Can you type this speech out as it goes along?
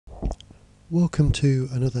Welcome to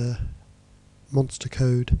another Monster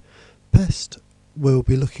Code Pest. We'll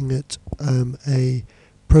be looking at a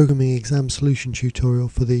programming exam solution tutorial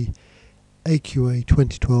for the AQA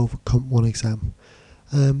 2012 Comp1 exam.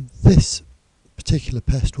 This particular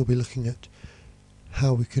pest will be looking at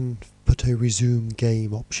how we can put a resume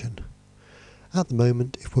game option. At the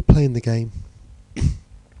moment, if we're playing the game,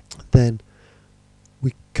 then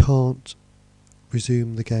we can't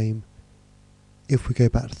resume the game if we go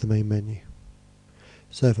back to the main menu.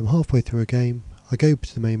 So if I'm halfway through a game, I go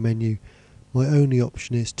to the main menu, my only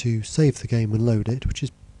option is to save the game and load it, which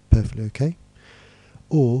is perfectly okay.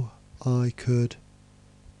 Or I could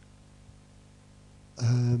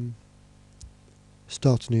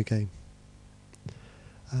start a new game.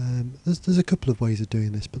 There's a couple of ways of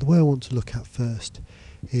doing this, but the way I want to look at first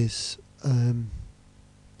is the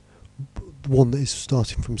one that is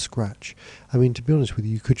starting from scratch. I mean, to be honest with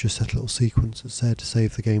you, you could just set a little sequence that said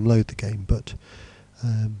save the game, load the game, but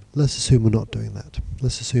let's assume we're not doing that.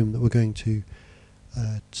 Let's assume that we're going to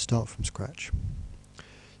start from scratch.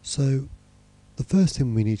 So the first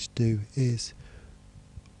thing we need to do is,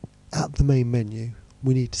 at the main menu,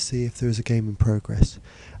 we need to see if there is a game in progress.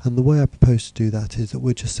 And the way I propose to do that is that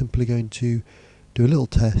we're just simply going to do a little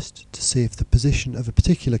test to see if the position of a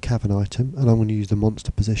particular cavern item, and I'm going to use the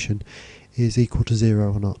monster position, is equal to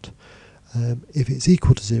 0 or not. If it's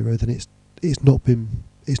equal to 0, then it's not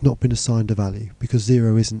been assigned a value, because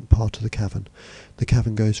 0 isn't part of the cavern. The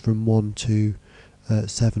cavern goes from 1 to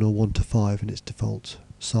 7 or 1 to 5 in its default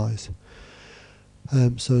size.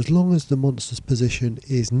 So as long as the monster's position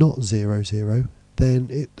is not 0, 0,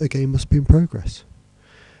 then a game must be in progress.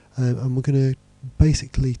 And we're going to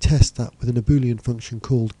basically test that within a Boolean function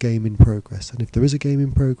called game in progress. And if there is a game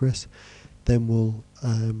in progress, then we'll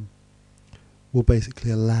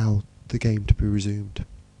basically allow the game to be resumed.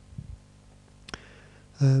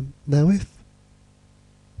 Now if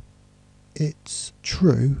it's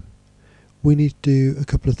true, we need to do a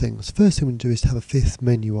couple of things. First thing we need to do is to have a fifth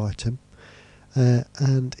menu item,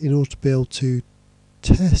 and in order to be able to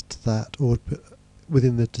test that, or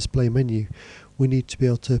within the display menu, we need to be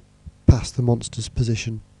able to pass the monster's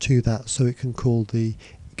position to that so it can call the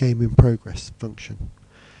game in progress function.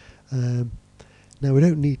 Now we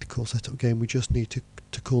don't need to call setup game, we just need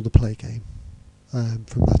to call the play game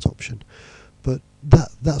from that option. But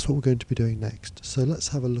that's what we're going to be doing next. So let's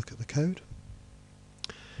have a look at the code.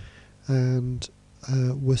 And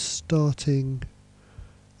we're starting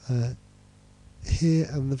here,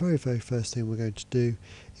 and the very first thing we're going to do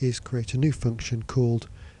is create a new function called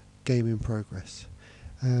game in progress.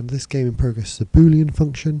 And this game in progress is a Boolean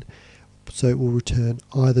function, so it will return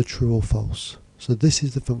either true or false. So this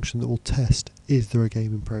is the function that will test, is there a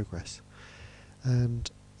game in progress?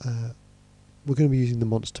 And we're going to be using the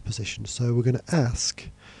monster position, so we're going to ask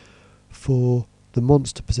for the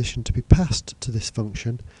monster position to be passed to this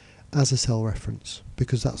function as a cell reference,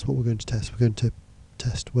 because that's what we're going to test. We're going to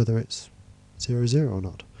test whether it's 0, 0 or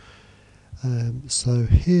not. So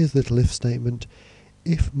here's the little if statement.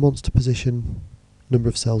 If monster position number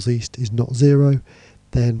of cells east is not 0,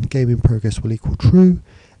 then game in progress will equal true,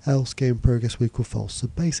 else game in progress will equal false. So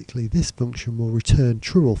basically this function will return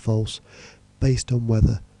true or false based on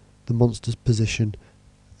whether the monster's position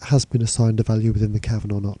has been assigned a value within the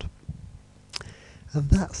cavern or not. And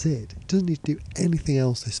that's it. It doesn't need to do anything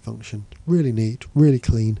else, this function. Really neat, really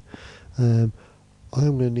clean. I'm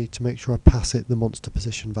going to need to make sure I pass it the monster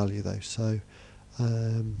position value though, so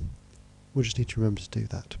we'll just need to remember to do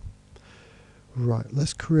that. Right,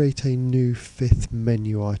 let's create a new fifth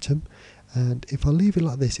menu item, and if I leave it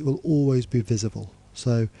like this, it will always be visible.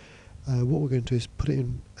 So what we're going to do is put it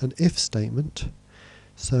in an if statement.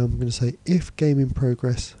 So I'm going to say if game in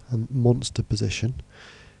progress and monster position,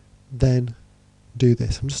 then do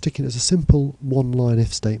this. I'm just sticking it as a simple one-line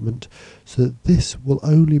if statement, so that this will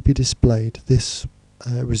only be displayed, this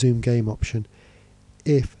resume game option,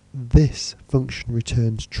 if this function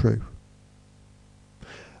returns true.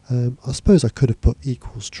 I suppose I could have put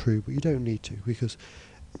equals true, but you don't need to, because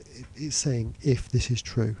it's saying if this is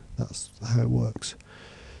true. That's how it works.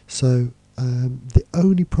 So the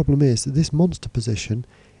only problem is that this monster position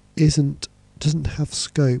doesn't have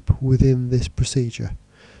scope within this procedure.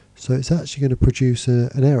 So it's actually going to produce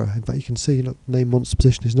an error. In fact, you can see, look, name monster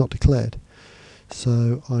position is not declared.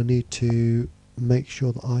 So I need to make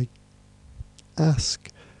sure that I ask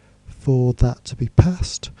for that to be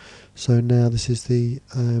passed. So now this is the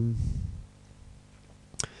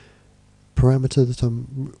parameter that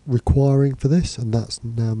I'm requiring for this, and that's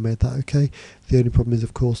now made that okay. The only problem is,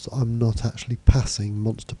 of course, that I'm not actually passing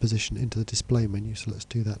monster position into the display menu, so let's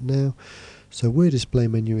do that now. So where display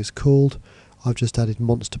menu is called, I've just added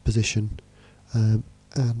monster position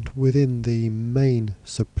and within the main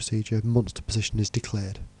sub-procedure, monster position is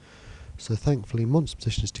declared. So thankfully monster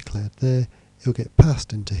position is declared there. It'll get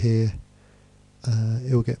passed into here,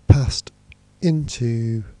 it'll get passed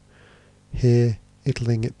into here, it'll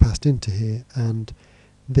then get passed into here, and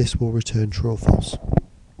this will return true or false.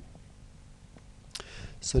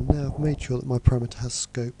 So now I've made sure that my parameter has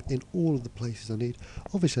scope in all of the places I need.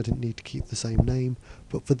 Obviously I didn't need to keep the same name,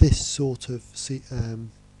 but for this sort of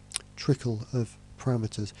trickle of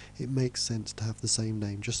parameters, it makes sense to have the same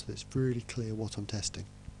name, just so that it's really clear what I'm testing.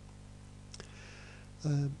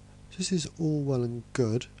 This is all well and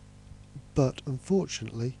good, but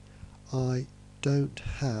unfortunately I don't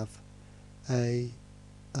have a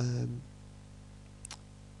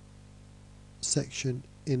section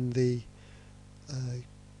in the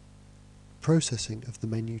processing of the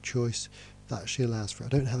menu choice that actually allows for it.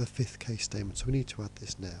 I don't have a fifth case statement, so we need to add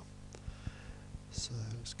this now. So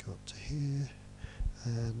let's go up to here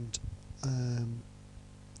and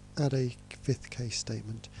add a fifth case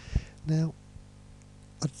statement. Now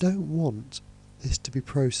I don't want this to be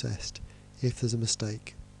processed if there's a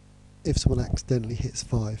mistake, if someone accidentally hits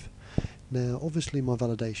 5. Now obviously my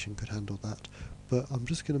validation could handle that, but I'm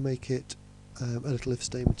just going to make it a little if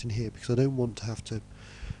statement in here, because I don't want to have to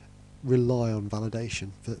rely on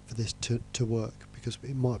validation for this to work, because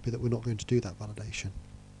it might be that we're not going to do that validation.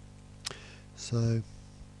 So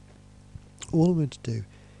all I'm going to do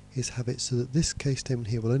is have it so that this case statement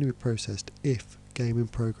here will only be processed if game in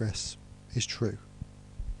progress is true.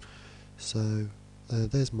 So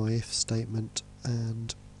there's my if statement,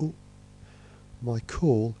 and my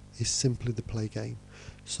call is simply the play game.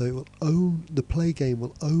 So it will the play game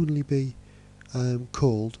will only be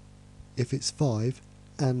called if it's 5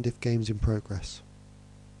 and if game's in progress.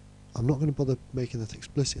 I'm not going to bother making that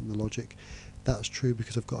explicit in the logic. That's true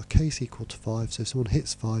because I've got a case equal to 5, so if someone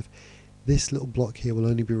hits 5, this little block here will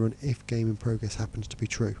only be run if game in progress happens to be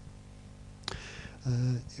true.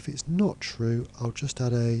 If it's not true, I'll just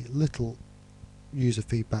add a little user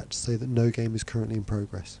feedback to say that no game is currently in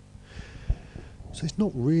progress. So it's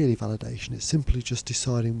not really validation, it's simply just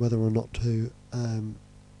deciding whether or not to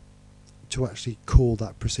actually call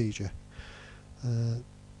that procedure.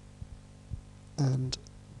 And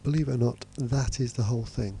believe it or not, that is the whole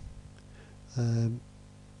thing. I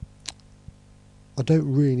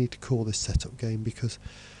don't really need to call this setup game because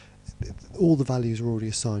all the values are already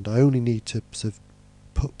assigned. I only need to sort of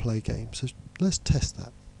put play game. So let's test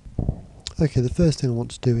that. Okay, the first thing I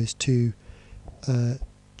want to do is to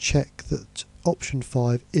check that option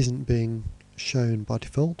 5 isn't being shown by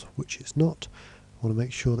default, which it's not. I want to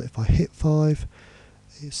make sure that if I hit 5,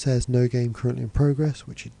 it says no game currently in progress,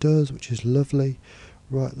 which it does, which is lovely.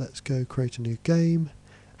 Right, let's go create a new game,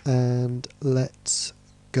 and let's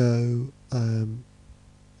go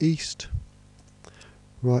east.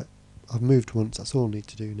 Right, I've moved once, that's all I need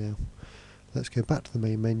to do now. Let's go back to the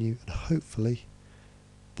main menu, and hopefully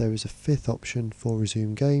there is a 5th option for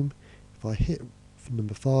resume game. If I hit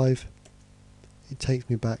number 5, it takes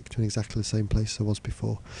me back to exactly the same place I was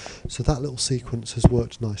before. So that little sequence has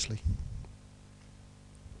worked nicely.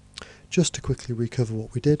 Just to quickly recover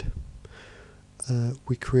what we did,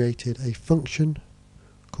 we created a function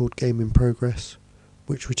called game in progress,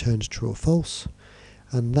 which returns true or false,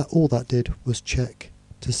 and that all that did was check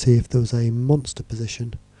to see if there was a monster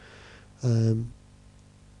position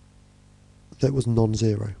that was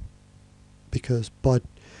non-zero, because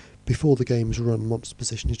before the game's run, monster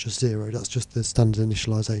position is just 0. That's just the standard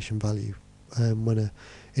initialization value when an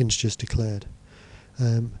integer is declared.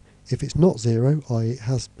 If it's not 0, i.e. it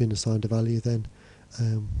has been assigned a value, then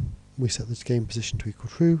we set the game position to equal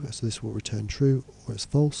true, so this will return true or it's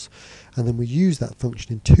false, and then we use that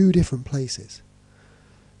function in 2 different places.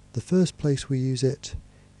 The first place we use it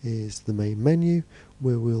is the main menu,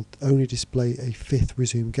 where we'll only display a 5th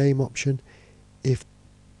resume game option if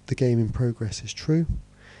the game in progress is true.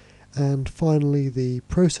 And finally, the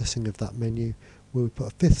processing of that menu, where we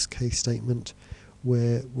put a 5th case statement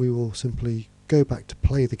where we will simply go back to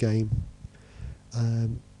play the game,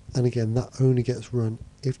 and again that only gets run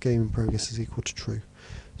if game in progress is equal to true.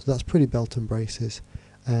 So that's pretty belt and braces,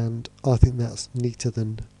 and I think that's neater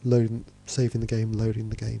than saving the game, loading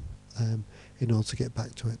the game in order to get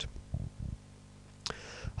back to it.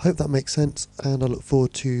 I hope that makes sense, and I look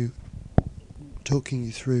forward to talking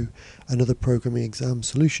you through another programming exam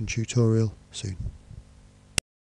solution tutorial soon.